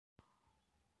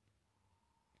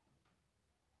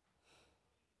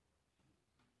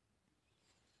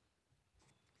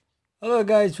Hello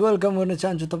guys welcome गर्न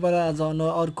चाहन्छु तपाईलाई आज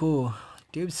अर्को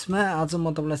टिप्समा। आज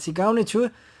म तपाईलाई सिकाउने छु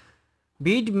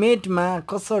भिडमेटमा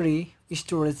कसरी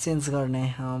स्टोरेज चेन्ज गर्ने।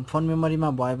 फोन मेमोरीमा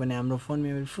भयो भने हाम्रो फोन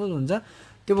मेमोरी फुल हुन्छ,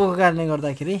 त्यो भएको कारणले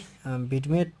गर्दाखेरि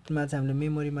भिडमेटमा चाहिँ हामीले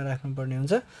मेमोरीमा राख्नुपर्ने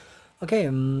हुन्छ। ओके,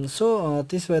 सो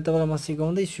त्यसो भए तपाईलाई म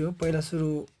सिकाउँदै छु। पहिला सुरु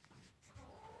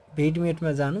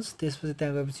भिडमेटमा जानुस्, त्यसपछि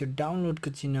त्यहाँ गएपछि डाउनलोडको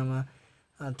चिन्हमा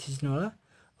थिच्नु होला,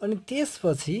 अनि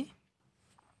त्यसपछि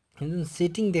जुन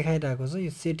सेटिङ देखाइरहेको छ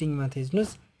यो सेटिङमा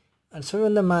थिच्नुस्। अनि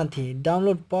सबैभन्दा माथि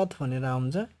डाउनलोड पथ भनेर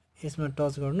आउँछ, यसमा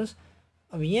टच गर्नुस्।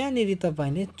 अब यहाँनिर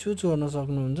तपाईले चुज गर्न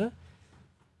सक्नुहुन्छ।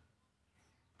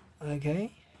 ओके,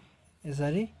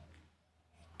 यसरी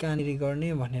कहाँनिर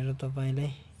गर्ने भनेर तपाईलाई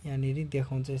यहाँनिर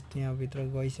देखाउँछ। यहाँ भित्र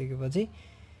गइसकेपछि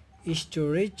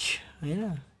स्टोरेज हैन,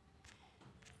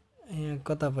 यहाँ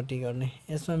कतापट्टि गर्ने,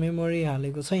 यसमा मेमोरी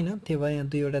हालेको छैन, त्यो भए यहाँ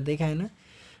दुईवटा देखाएन।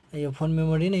 यो फोन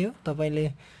मेमोरी नै हो।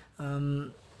 तपाईले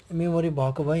मेमोरी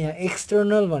भएको भए यहाँ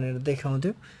एक्सटर्नल भनेर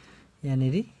देखाउँथ्यो।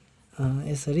 यहाँनिर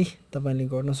यसरी तपाईले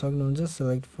गर्न सक्नुहुन्छ।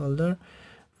 सेलेक्ट फोल्डर,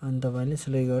 अनि तपाईले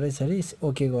सेलेक्ट गरेर यसरी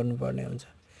ओके गर्नुपर्ने हुन्छ।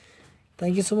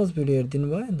 Thank you so much video हेरिदिनु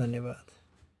भयो, धन्यवाद।